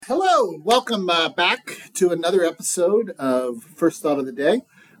Hello, welcome back to another episode of First Thought of the Day.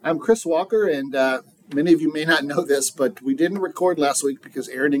 I'm Chris Walker, and many of you may not know this, but we didn't record last week because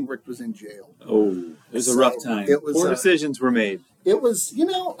Aaron Ingrick was in jail. Oh, it was a rough time. Poor decisions were made. It was,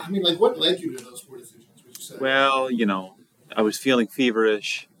 what led you to those poor decisions, would you say? Well, I was feeling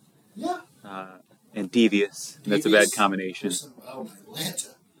feverish. Yeah. And devious. That's a bad combination. Atlanta.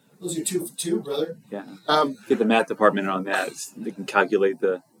 Those are 2 for 2, brother. Yeah. Get the math department on that. They can calculate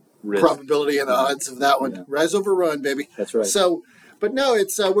the risk. Probability and odds of that one. Yeah. Rise over run, baby. That's right. So, but no,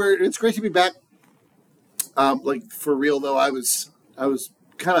 it's great to be back. For real though, I was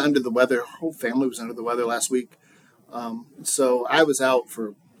kind of under the weather. Our whole family was under the weather last week. So I was out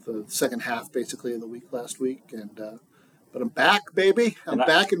for the second half, basically, of the week last week, and but I'm back, baby. I'm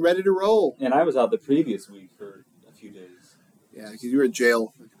back and ready to roll. And I was out the previous week for a few days. Yeah, because you were in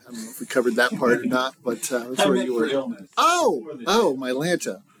jail. I don't know if we covered that part or not, but that's where you were. Illness. My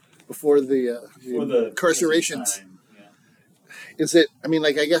Atlanta. Before the incarcerations. Yeah. Is it,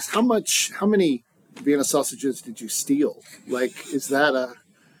 I guess, how many Vienna sausages did you steal? Is that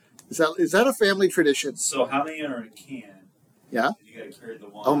a family tradition? So how many are in a can? Yeah. You got to carry the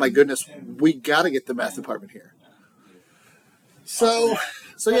one. Oh my goodness, we got to get the math department here. So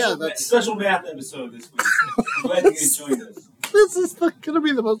yeah, that's special math episode this week. I'm glad you guys joined us. This is going to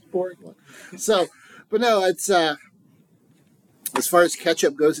be the most boring one. So, but no, it's as far as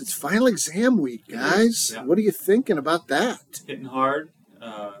catch-up goes, it's final exam week, guys. Yeah. What are you thinking about that? Hitting hard.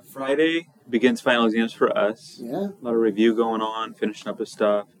 Friday begins final exams for us. Yeah. A lot of review going on, finishing up with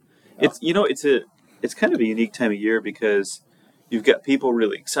stuff. Yeah. It's kind of a unique time of year because you've got people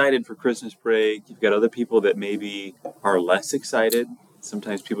really excited for Christmas break. You've got other people that maybe are less excited.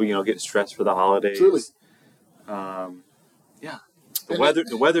 Sometimes people, get stressed for the holidays. Truly. Yeah. The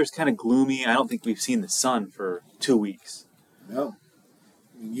weather is kind of gloomy. I don't think we've seen the sun for 2 weeks. No.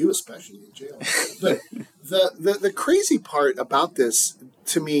 You especially in jail. But the crazy part about this,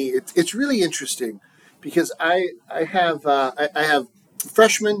 to me, it's really interesting because I have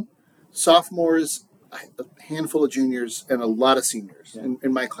freshmen, sophomores, a handful of juniors, and a lot of seniors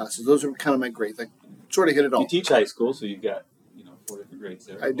in my classes. Those are kind of my grades. I sort of hit it all. You teach high school, so you've got 4 different grades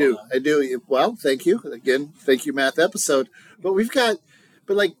there. I do. Well, thank you. Again, thank you, math episode. But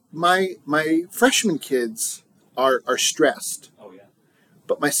my freshman kids are stressed. Oh, yeah.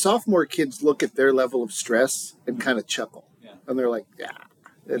 But my sophomore kids look at their level of stress and kind of chuckle. Yeah. And they're like, yeah,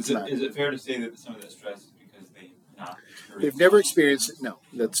 it's not. Is it fair to say that some of that stress is because they've never experienced it? No,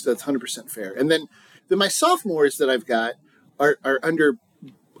 that's 100% fair. And then my sophomores that I've got are under,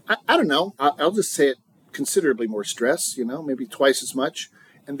 I don't know, I'll just say it, considerably more stress, maybe twice as much.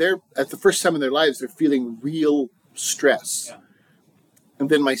 And they're, at the first time in their lives, they're feeling real stress. Yeah. And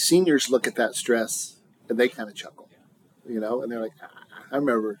then my seniors look at that stress and they kind of chuckle, and they're like, I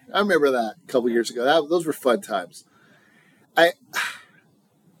remember that a couple years ago. Those were fun times. I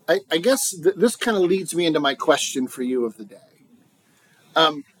guess this kind of leads me into my question for you of the day.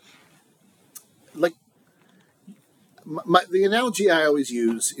 The analogy I always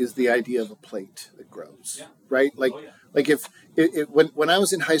use is the idea of a plate that grows, right? When I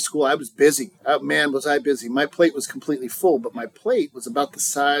was in high school, I was busy. Oh, man, was I busy. My plate was completely full, but my plate was about the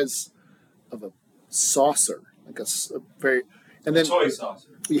size of a saucer, a toy saucer.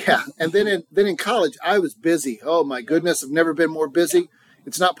 Yeah, and then in college, I was busy. Oh my goodness, I've never been more busy. Yeah.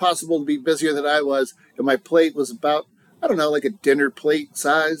 It's not possible to be busier than I was, and my plate was about, like a dinner plate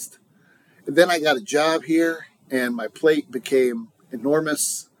sized. And then I got a job here, and my plate became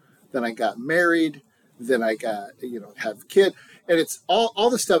enormous. Then I got married. Then I got, have a kid, and it's all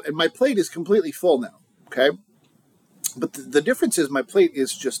the stuff, and my plate is completely full now. Okay, but the difference is my plate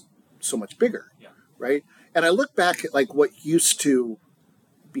is just so much bigger, right? And I look back at what used to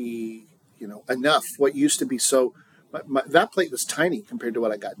be, enough, what used to be so, that plate was tiny compared to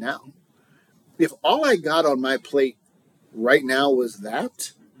what I got now. If all I got on my plate right now was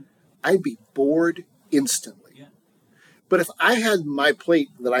that, I'd be bored instantly. Yeah. But if I had my plate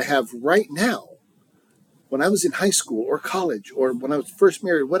that I have right now, when I was in high school or college or when I was first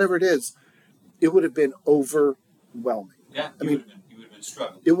married, whatever it is, it would have been overwhelming. Yeah, you would have been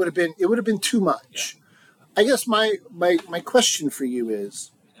struggling. It would have been too much. Yeah. I guess my question for you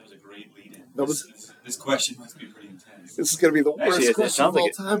is. That was a great lead-in. This question must be pretty intense. This is going to be the worst question of all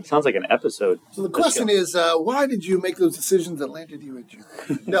time. It sounds like an episode. So the question is, why did you make those decisions that landed you in jail?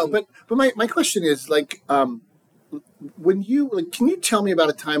 No, but my question is when you can you tell me about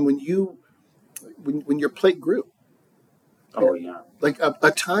a time when your plate grew? Oh yeah.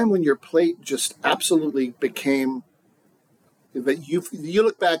 A time when your plate just absolutely became that you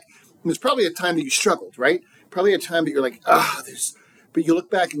look back. There's probably a time that you struggled, right? Probably a time that you're like, But you look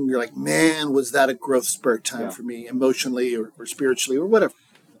back and you're like, man, was that a growth spurt time Yeah. for me emotionally or spiritually or whatever?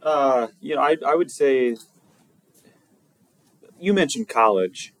 I would say you mentioned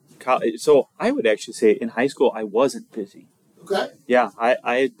college. So I would actually say in high school I wasn't busy. Okay. Yeah,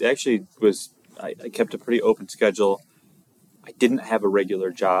 I actually was. I kept a pretty open schedule. I didn't have a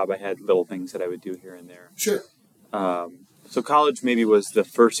regular job. I had little things that I would do here and there. Sure. So college maybe was the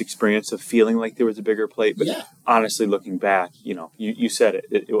first experience of feeling like there was a bigger plate. But Yeah. honestly, looking back, you said it.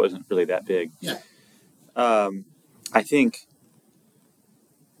 It wasn't really that big. Yeah. I think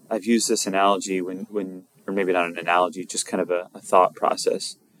I've used this analogy when or maybe not an analogy, just kind of a thought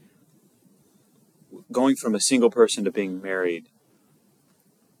process. Going from a single person to being married,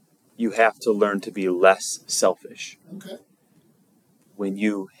 you have to learn to be less selfish. Okay. When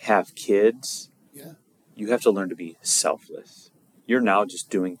you have kids, Yeah. you have to learn to be selfless. You're now just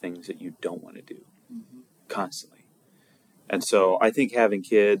doing things that you don't want to do constantly. And so I think having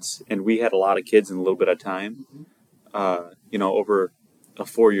kids, and we had a lot of kids in a little bit of time, over a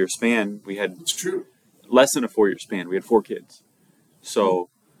 4-year span, we had It's true. less than a 4-year span. We had 4 kids. So,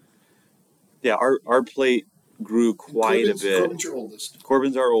 yeah, our plate grew quite a bit. Corbin's your oldest.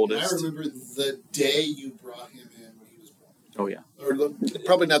 Corbin's our And I oldest. remember the day you brought him in when he was born. Oh, yeah. Or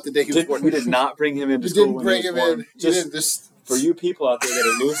probably not the day he was born. We did not bring him into You school didn't when bring he was him born. in. You didn't just For you people out there that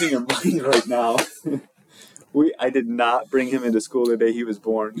are losing your mind right now, I did not bring him into school the day he was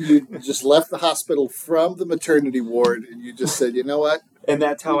born. You just left the hospital from the maternity ward, and you just said, you know what? And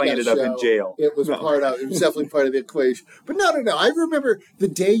that's how I ended up in jail. It was No. it was definitely part of the equation. But no. I remember the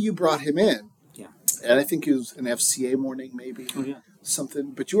day you brought him in. Yeah. And I think it was an FCA morning, maybe. Oh, yeah.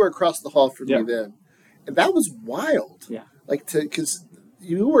 Something. But you were across the hall from Yeah. me then. And that was wild. Yeah. Because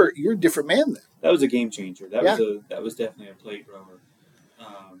you're a different man then. That was a game changer. That Yeah. was definitely a plate grower.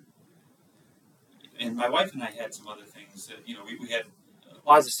 And my wife and I had some other things that, we had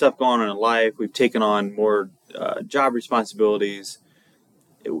lots of stuff going on in life. We've taken on more job responsibilities.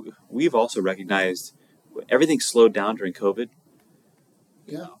 We've also recognized everything slowed down during COVID.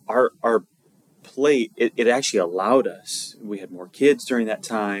 Yeah. Our plate, it actually allowed us. We had more kids during that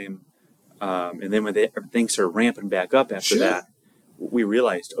time. And then when things started ramping back up after Sure. that, we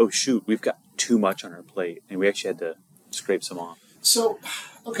realized, oh, shoot, we've got too much on our plate. And we actually had to scrape some off. So,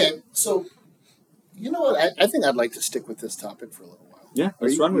 okay. So, you know what? I think I'd like to stick with this topic for a little while. Yeah,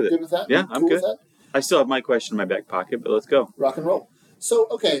 let's you run with good it. with that? Yeah, You I'm cool good. with that? I still have my question in my back pocket, but let's go. Rock and roll. So,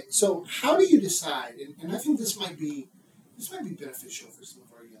 okay. So, how do you decide? And I think this might be beneficial for some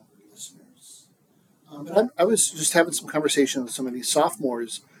of our younger listeners. But I was just having some conversation with some of these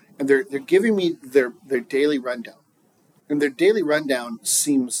sophomores, and they're giving me their daily rundown, and their daily rundown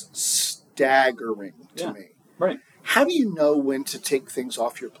seems staggering to Yeah. me. Right. How do you know when to take things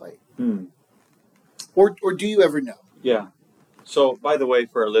off your plate, Hmm. or do you ever know? Yeah. So, by the way,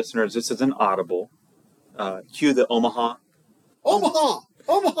 for our listeners, this is an audible. Cue the Omaha.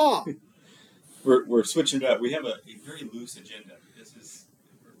 Omaha. We're switching it up. We have a very loose agenda. We're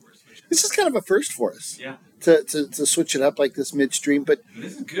switching. This is kind of a first for us Yeah. to switch it up like this midstream, but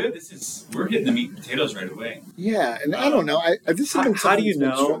This is good. We're getting the meat and potatoes right away. yeah, and I don't know. I this has been How do you something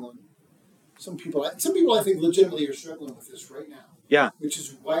that's been know? struggling. Some people I think legitimately are struggling with this right now. Yeah. Which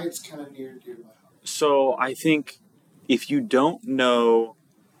is why it's kind of near and dear to my heart. So I think if you don't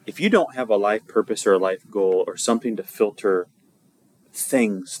have a life purpose or a life goal or something to filter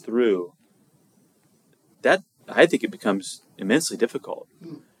things through, that I think it becomes immensely difficult.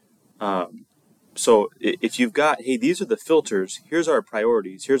 So if you've got, hey, these are the filters, here's our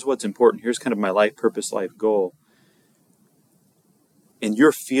priorities, here's what's important, here's kind of my life purpose, life goal, and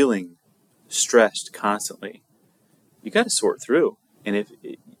you're feeling stressed constantly, you got to sort through. And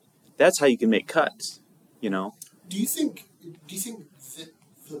that's how you can make cuts, Do you think that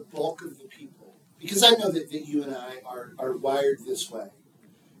the bulk of the people, because I know that you and I are wired this way,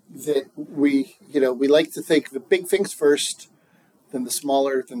 that we like to think the big things first, then the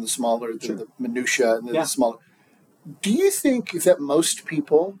smaller, then Sure. the minutia, and then Yeah. the smaller. Do you think that most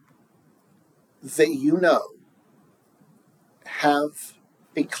people that have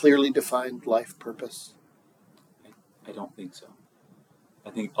a clearly defined life purpose? I don't think so. I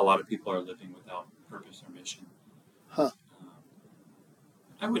think a lot of people are living without purpose or mission. Huh.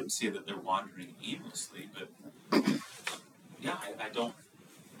 I wouldn't say that they're wandering aimlessly, but yeah, I don't.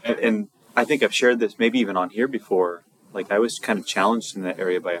 And I think I've shared this maybe even on here before. Like I was kind of challenged in that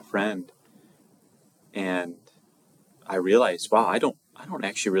area by a friend, and I realized, wow, I don't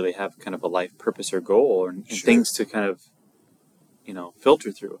actually really have kind of a life purpose or goal and Sure. things to kind of,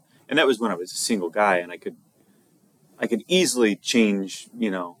 filter through. And that was when I was a single guy, and I could easily change,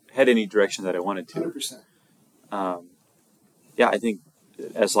 head any direction that I wanted to. 100%. Yeah, I think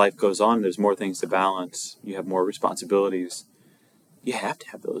as life goes on, there's more things to balance. You have more responsibilities. You have to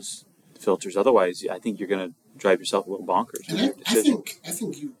have those filters. Otherwise, I think you're going to drive yourself a little bonkers. And I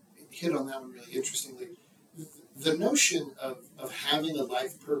think you hit on that one really interestingly. The notion of having a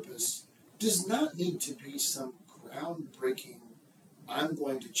life purpose does not need to be some groundbreaking, I'm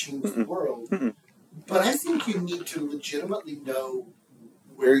going to change the world. But I think you need to legitimately know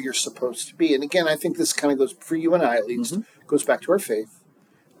where you're supposed to be. And again, I think this kind of goes, for you and I at least, goes back to our faith.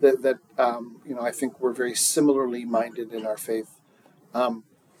 That I think we're very similarly minded in our faith.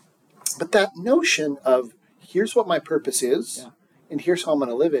 But that notion of here's what my purpose is, and here's how I'm going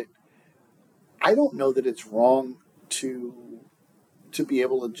to live it, I don't know that it's wrong to be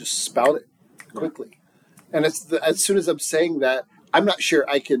able to just spout it quickly. And as soon as I'm saying that, I'm not sure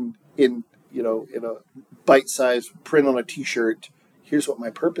I can, in a bite-sized print on a T-shirt, here's what my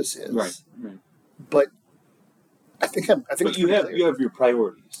purpose is. Right. But I think but you have your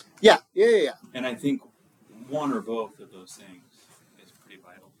priorities. Yeah. And I think one or both of those things is pretty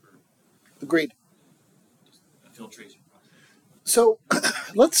vital for agreed. Just a filtration process. So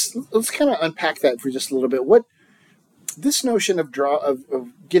let's kind of unpack that for just a little bit. What this notion of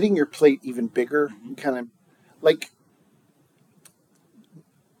getting your plate even bigger, kind of like,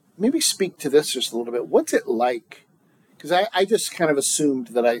 maybe speak to this just a little bit. What's it like? Because I just kind of assumed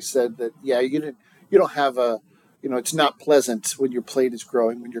that I said that, you don't have it's not pleasant when your plate is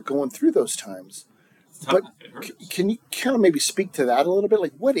growing, when you're going through those times. But can you kind of maybe speak to that a little bit?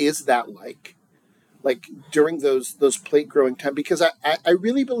 Like, what is that like? Like during those plate growing time? Because I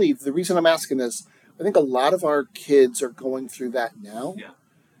really believe, the reason I'm asking this, I think a lot of our kids are going through that now. Yeah.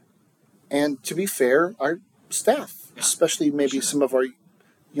 And to be fair, our staff, especially maybe some of our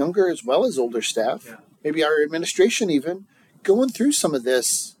younger as well as older staff, maybe our administration even, going through some of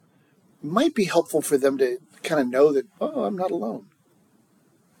this might be helpful for them to kind of know that, I'm not alone.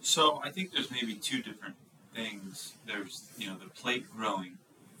 So I think there's maybe two different things. There's, the plate growing,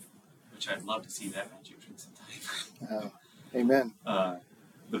 which I'd love to see that magic trick sometime. Amen.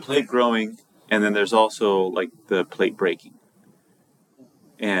 The plate growing, and then there's also like the plate breaking.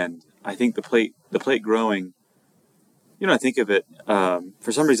 And I think the plate growing, I think of it,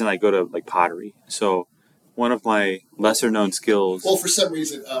 for some reason I go to like pottery. So one of my lesser known skills. Well, for some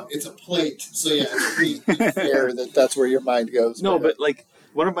reason, it's a plate. So yeah, it's pretty fair that's where your mind goes. No, but like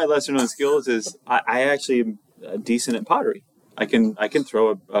one of my lesser known skills is I actually am decent at pottery. I can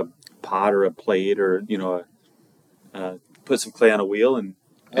throw a pot or a plate or, put some clay on a wheel and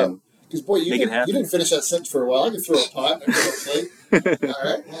because boy, you didn't finish that sentence for a while. I can throw a pot and throw a plate. All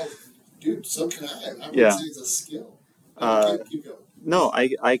right, well, dude, so can I. I would say it's a skill. Keep going. No,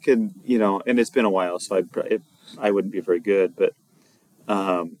 I could, and it's been a while, so I wouldn't be very good. But,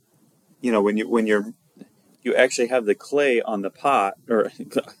 when you actually have the clay on the pot, or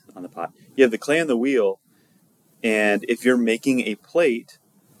on the pot, you have the clay on the wheel, and if you're making a plate,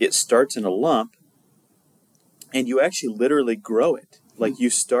 it starts in a lump, and you actually literally grow it. Like you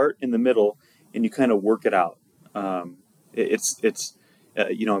start in the middle, and you kind of work it out.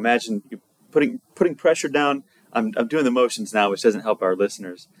 Imagine you putting pressure down. I'm doing the motions now, which doesn't help our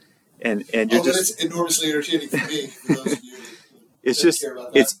listeners, and you're just. It's enormously entertaining for me. For those of you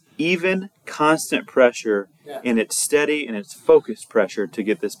it's even, constant pressure, and it's steady and it's focused pressure to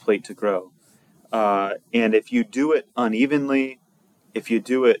get this plate to grow. And if you do it unevenly, if you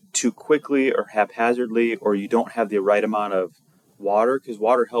do it too quickly or haphazardly, or you don't have the right amount of water, because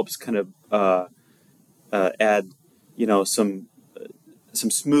water helps kind of add, some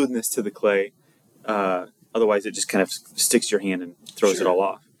smoothness to the clay. Otherwise, it just kind of sticks your hand and throws it all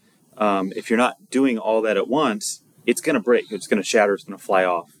off. If you're not doing all that at once, it's going to break. It's going to shatter. It's going to fly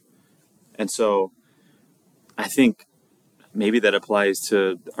off. And so I think maybe that applies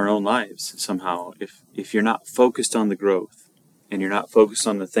to our own lives somehow. If you're not focused on the growth and you're not focused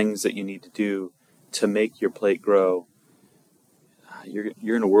on the things that you need to do to make your plate grow,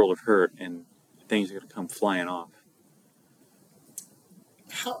 you're in a world of hurt and things are going to come flying off.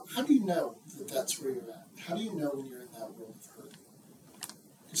 How do you know that that's where you're at? How do you know when you're in that world of hurt?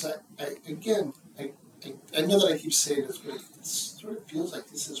 Because I know that I keep saying this, but it sort of feels like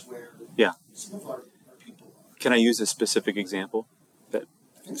this is where some of our people are. Can I use a specific example? I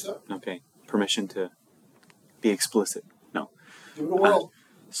think so. Okay. Permission to be explicit. No. Give it a whirl.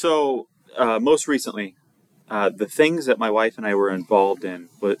 So most recently, the things that my wife and I were involved in,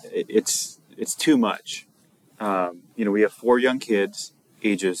 it's too much. We have 4 young kids,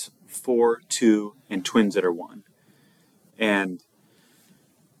 ages 4, 2, and twins that are 1. And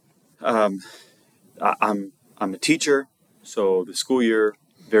I'm a teacher, so the school year,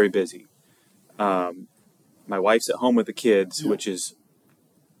 very busy. My wife's at home with the kids, which is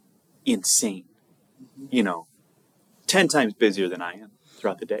insane. 10 times busier than I am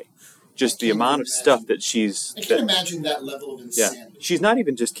throughout the day. Just the amount of stuff that she's... I can't imagine that level of insanity. Yeah. She's not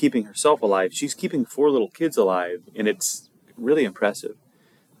even just keeping herself alive. She's keeping 4 little kids alive, and it's really impressive.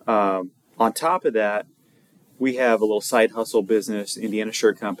 On top of that, we have a little side hustle business, Indiana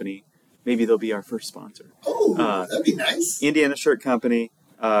Shirt Company. Maybe they'll be our first sponsor. Oh, that'd be nice. Indiana Shirt Company.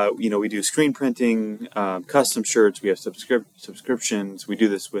 We do screen printing, custom shirts. We have subscriptions. We do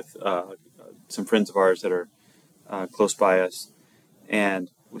this with some friends of ours that are close by us. And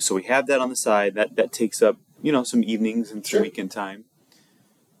so we have that on the side. That takes up, some evenings and some weekend time.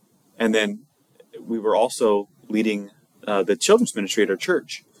 And then we were also leading the children's ministry at our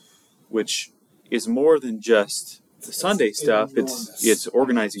church, which is more than just the Sunday stuff. It's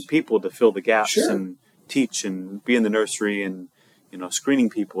organizing people to fill the gaps and teach and be in the nursery and, screening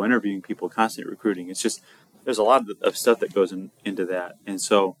people, interviewing people, constant recruiting. It's just, there's a lot of stuff that goes into that. And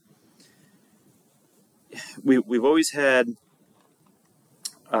so we've always had,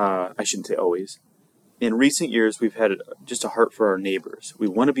 I shouldn't say always, in recent years, we've had just a heart for our neighbors. We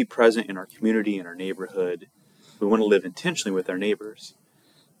want to be present in our community, in our neighborhood. We want to live intentionally with our neighbors.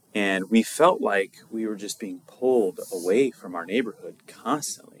 And we felt like we were just being pulled away from our neighborhood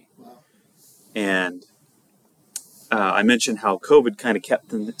constantly. Wow. And I mentioned how COVID kind of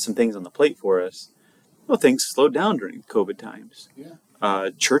kept some things on the plate for us. Well, things slowed down during COVID times. Yeah.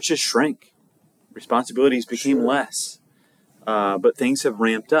 Churches shrank. Responsibilities became less. But things have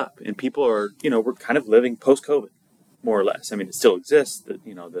ramped up. And people are, we're kind of living post-COVID, more or less. I mean, it still exists. The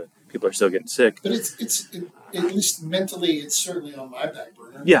people are still getting sick. But it's at least mentally, it's certainly on my back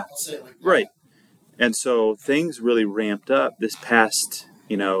burner. Yeah. I'll say it like that. Right. And so things really ramped up this past,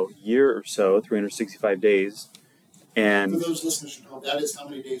 year or so, 365 days. And for those listeners who know, that is how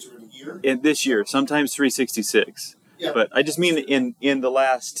many days are in a year? In this year, sometimes 366. Yeah. But I just mean in the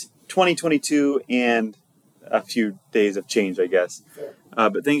last 2022 and a few days of change, I guess. Fair.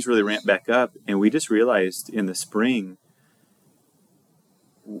 But things really ramped back up, and we just realized in the spring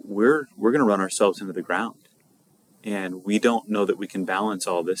we're going to run ourselves into the ground. And we don't know that we can balance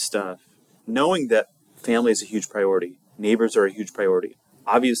all this stuff. Knowing that family is a huge priority, neighbors are a huge priority.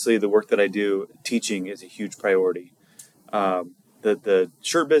 Obviously, the work that I do, teaching, is a huge priority. The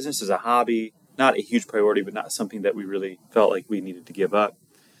shirt business is a hobby, not a huge priority, but not something that we really felt like we needed to give up.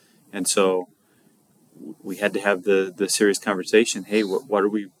 And so we had to have the serious conversation. Hey, what are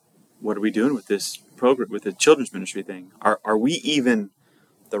we doing with this program, with the children's ministry thing? Are we even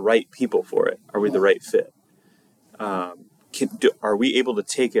the right people for it? Are we the right fit? Are we able to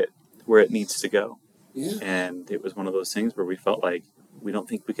take it where it needs to go? Yeah. And it was one of those things where we felt like we don't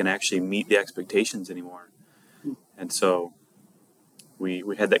think we can actually meet the expectations anymore. And so we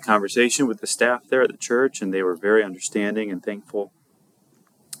had that conversation with the staff there at the church, and they were very understanding and thankful.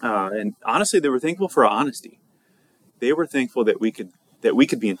 And honestly, they were thankful for our honesty. They were thankful that we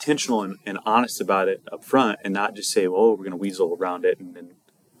could be intentional and honest about it up front, and not just say, well, we're going to weasel around it and then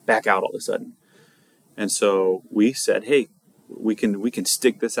back out all of a sudden. And so we said, hey, we can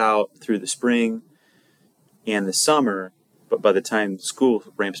stick this out through the spring and the summer, but by the time school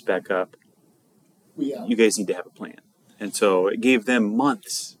ramps back up, you guys need to have a plan. And so it gave them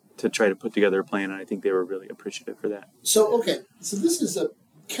months to try to put together a plan, and I think they were really appreciative for that. So this is a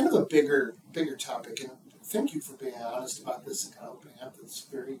kind of a bigger topic, and thank you for being honest about this and kind of opening up. It's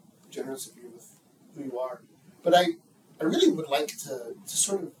very generous of you with who you are. But I really would like to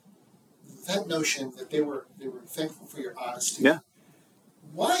sort of, that notion that they were thankful for your honesty. Yeah.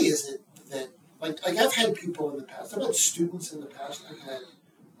 Why is it that, like I've had people in the past, I've had students in the past, I've had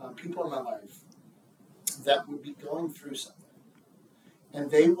people in my life that would be going through something,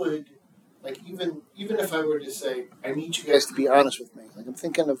 and they would, like, even if I were to say, I need you guys to be honest with me, like I'm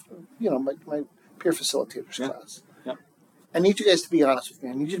thinking of, my peer facilitators class. Yeah. I need you guys to be honest with me.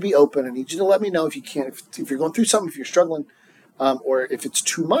 I need you to be open. I need you to let me know if you can't, if you're going through something, if you're struggling, or if it's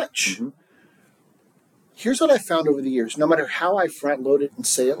too much. Mm-hmm. Here's what I found over the years. No matter how I front load it and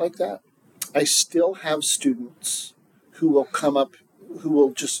say it like that, I still have students who will come up, who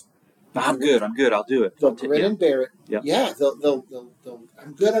will just, I'm good, I'll do it. they'll grin and bear it. Yep. Yeah, they'll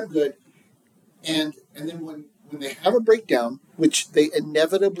I'm good. And then when they have a breakdown, which they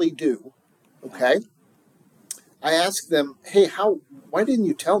inevitably do, okay, I ask them, hey, why didn't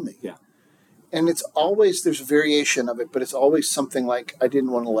you tell me? Yeah. And it's always, there's a variation of it, but it's always something like, I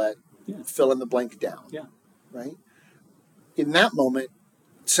didn't want to let fill in the blank down. Yeah. Right? In that moment,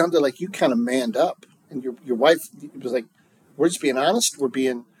 it sounded like you kind of manned up, and your wife was like, we're just being honest. We're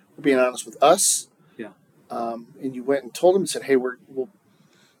being honest with us. Yeah. And you went and told them and said, hey, we're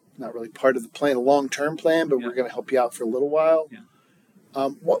not really part of the plan, a long-term plan, but we're going to help you out for a little while. Yeah.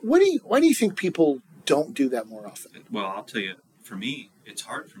 Why do you think people don't do that more often? Well, I'll tell you, for me, it's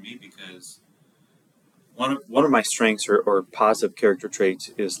hard for me because one of my strengths or positive character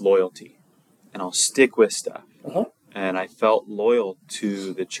traits is loyalty, and I'll stick with stuff. Uh-huh. And I felt loyal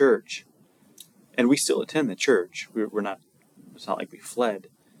to the church, and we still attend the church. We're not. It's not like we fled,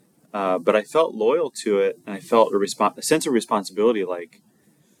 but I felt loyal to it, and I felt a sense of responsibility. Like,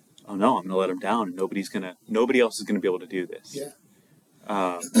 oh no, I'm going to let them down, and nobody else is going to be able to do this. Yeah.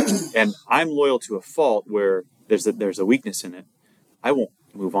 And I'm loyal to a fault where there's a weakness in it. I won't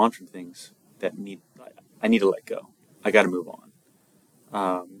move on from things that I need to let go. I got to move on.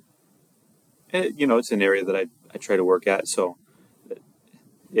 It's an area that I try to work at. So,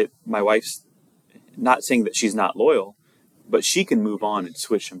 my wife's not saying that she's not loyal, but she can move on and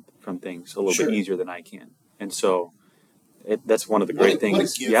switch from things a little bit easier than I can. And so, that's one of the great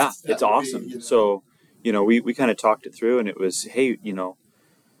things. Yeah, it's awesome. So, we kind of talked it through, and it was, hey,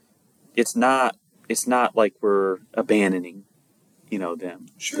 it's not like we're abandoning, them.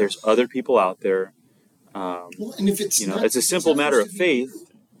 Sure. There's other people out there. And if it's it's a simple matter of faith.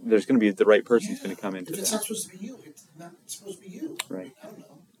 There's going to be the right person who's going to come into it. If it's not supposed to be you, it's not supposed to be you. Right. I don't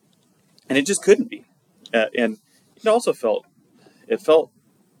know. And it just couldn't be. And it also felt, I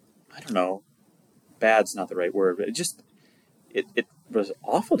don't know, bad's not the right word, but it was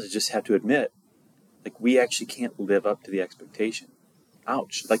awful to just have to admit, like, we actually can't live up to the expectation.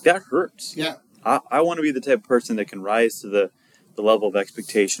 Ouch. Like, that hurts. Yeah. I want to be the type of person that can rise to the level of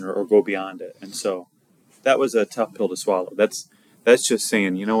expectation or go beyond it. And so that was a tough pill to swallow. That's just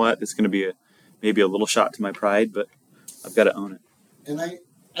saying, you know what, it's going to be maybe a little shot to my pride, but I've got to own it. And I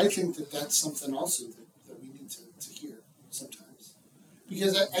think that's something also that we need to hear sometimes.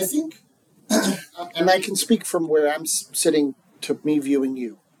 Because I think, and I can speak from where I'm sitting to me viewing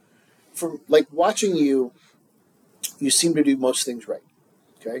you. From, like, watching you seem to do most things right,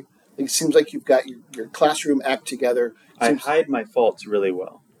 okay? It seems like you've got your classroom act together. I hide my faults really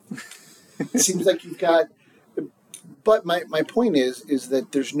well. It seems like you've got... But my point is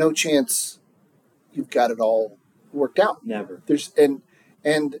that there's no chance you've got it all worked out. Never.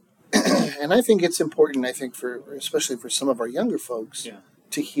 And I think it's important. I think especially for some of our younger folks,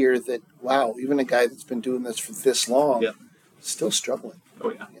 to hear that, wow, even a guy that's been doing this for this long, is still struggling.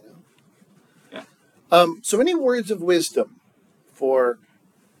 Oh yeah. Yeah. So any words of wisdom for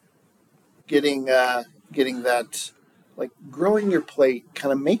getting that, like, growing your plate,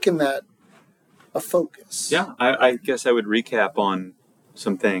 kind of making that a focus? Yeah, I guess I would recap on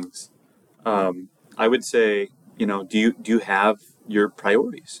some things. I would say, do you have your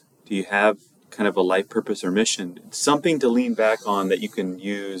priorities? Do you have kind of a life purpose or mission? Something to lean back on that you can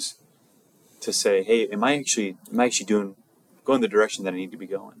use to say, hey, am I actually going the direction that I need to be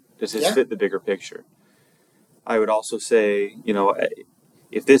going? Does this fit the bigger picture? I would also say,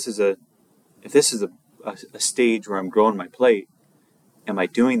 if this is a stage where I'm growing my plate, am I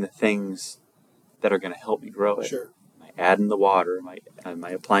doing the things that are going to help me grow it? Sure. Am I adding the water? Am I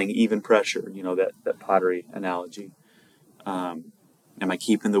applying even pressure? That pottery analogy. Am I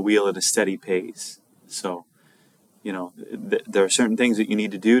keeping the wheel at a steady pace? So, there are certain things that you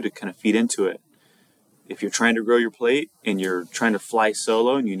need to do to kind of feed into it. If you're trying to grow your plate and you're trying to fly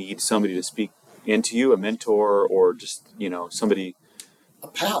solo and you need somebody to speak into you, a mentor or just, somebody... A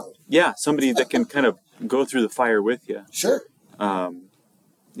pal. Yeah, somebody that can kind of go through the fire with you. Sure.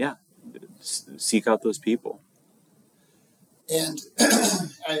 Seek out those people. And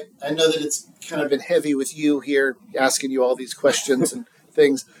I know that it's kind of been heavy with you here, asking you all these questions and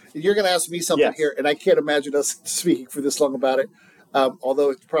things. You're going to ask me something here, and I can't imagine us speaking for this long about it,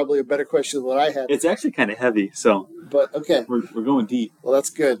 although it's probably a better question than what I had. It's actually kind of heavy, so. But, okay. We're going deep. Well, that's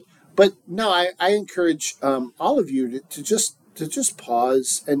good. But, no, I encourage all of you to just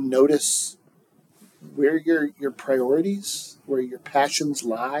pause and notice where your priorities, where your passions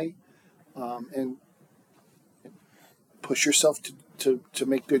lie, and push yourself to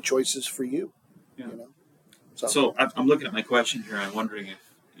make good choices for you. Yeah. So I'm looking at my question here. I'm wondering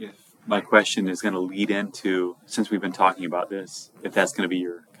if my question is going to lead into, since we've been talking about this, if that's going to be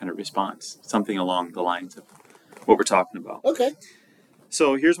your kind of response, something along the lines of what we're talking about. Okay.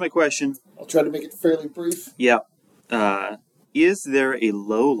 So here's my question. I'll try to make it fairly brief. Yeah. Is there a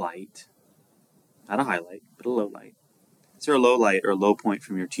low light, not a highlight, but a low light? Is there a low light or a low point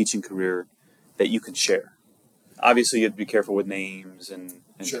from your teaching career that you can share? Obviously, you have to be careful with names and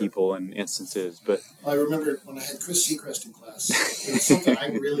people and instances, but... I remember when I had Chris Seacrest in class. It was something I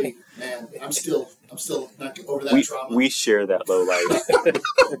really, I'm still not over that trauma. We share that low light.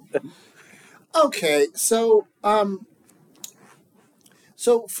 Okay, so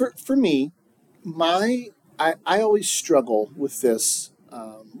for me, I always struggle with this.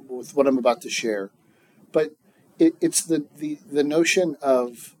 with what I'm about to share. But it's the notion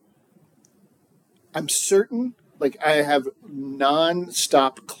of I'm certain, like I have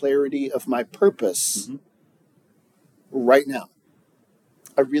non-stop clarity of my purpose right now.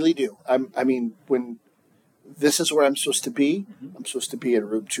 I really do. I mean, when this is where I'm supposed to be, I'm supposed to be in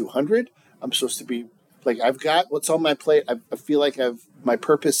room 200. I'm supposed to be, like, I've got what's on my plate. I feel like my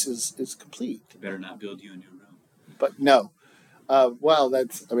purpose is complete. They better not build you a new room. But no. Well,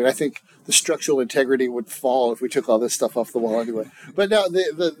 I think the structural integrity would fall if we took all this stuff off the wall anyway. But no,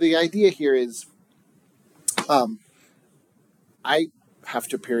 the idea here is I have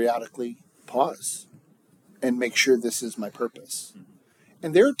to periodically pause and make sure this is my purpose.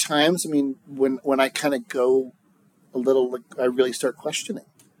 And there are times, I mean, when I kind of go a little, like, I really start questioning.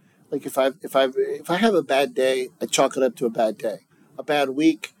 Like if I have a bad day, I chalk it up to a bad day. A bad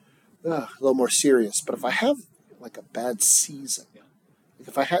week, a little more serious. But if I have like a bad season, like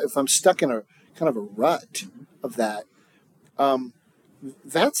if I'm stuck in a kind of a rut of that,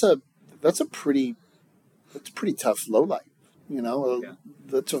 that's a pretty tough low light.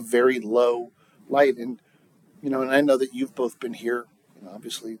 That's a very low light, and and I know that you've both been here,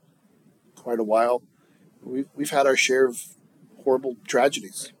 obviously, quite a while. We've had our share of horrible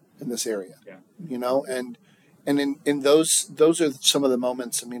tragedies in this area, and in those are some of the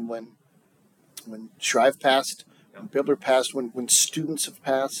moments. I mean, when Shrive passed, when Bibler passed, when students have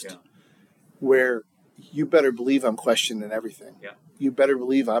passed, where you better believe I'm questioning everything. Yeah. You better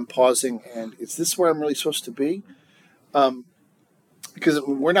believe I'm pausing, and is this where I'm really supposed to be? Because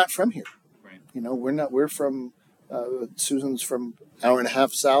we're not from here. Right. We're from, Susan's from an hour and a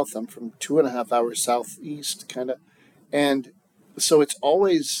half south. I'm from 2.5 hours southeast, kind of. And so it's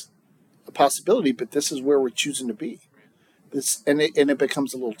always a possibility, but this is where we're choosing to be. It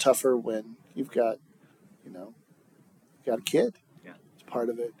becomes a little tougher when you've got, got a kid. Yeah. It's part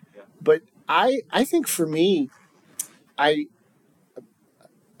of it. Yeah. But I think for me, I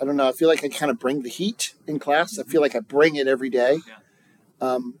don't know. I feel like I kind of bring the heat in class. I feel like I bring it every day.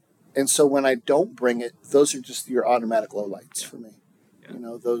 Yeah. And so when I don't bring it, those are just your automatic lowlights for me.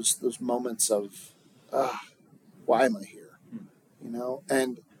 Yeah. Those moments of, why am I here?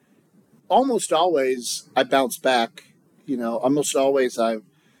 And almost always I bounce back. Almost always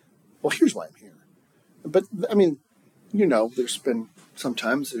here's why I'm here. But I mean, there's been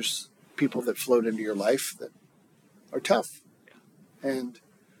sometimes there's people that float into your life that are tough. Yeah. And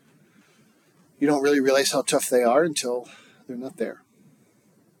you don't really realize how tough they are until they're not there.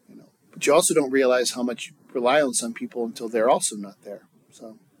 But you also don't realize how much you rely on some people until they're also not there.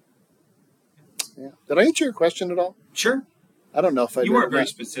 So, yeah. Did I answer your question at all? Sure. I don't know if I did. You weren't very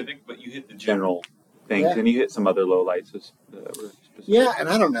specific, but you hit the general things, and you hit some other lowlights that were specific. Yeah, and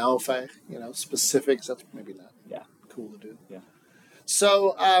I don't know if I, specifics, that's maybe not cool to do. Yeah.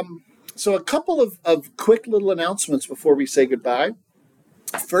 So, so a couple of quick little announcements before we say goodbye.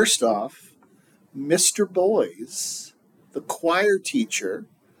 First off, Mr. Boys, the choir teacher,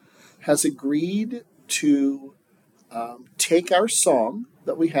 has agreed to take our song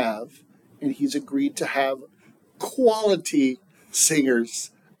that we have, and he's agreed to have quality singers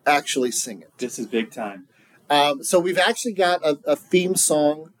actually sing it. This is big time. So we've actually got a theme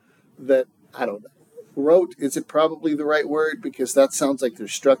song that, I don't know, wrote, is it probably the right word? Because that sounds like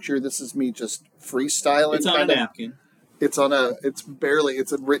there's structure. This is me just freestyling. It's on a napkin. It's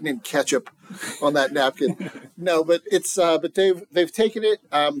written in ketchup on that napkin. No, but but they've taken it.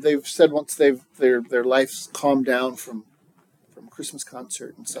 They've said once their life's calmed down from Christmas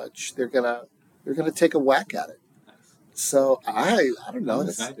concert and such, they're gonna take a whack at it. Nice. So I don't know.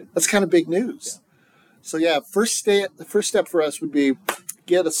 That's kind of big news. Yeah. So yeah, the first step for us would be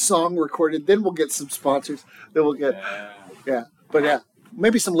get a song recorded. Then we'll get some sponsors. Then we'll get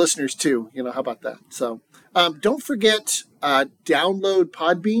maybe some listeners too. How about that? So. Don't forget, download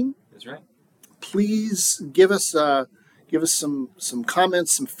Podbean. That's right. Please give us some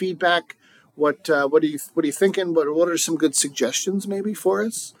comments, some feedback. What are you thinking? What are some good suggestions maybe for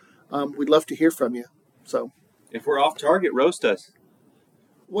us? We'd love to hear from you. So, if we're off target, roast us.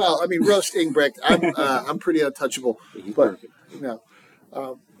 Well, I mean, roast Ingbrecht. I'm pretty untouchable. But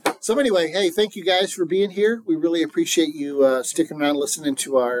so anyway, hey, thank you guys for being here. We really appreciate you sticking around, listening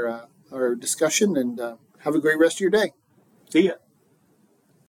to our discussion, and have a great rest of your day. See ya.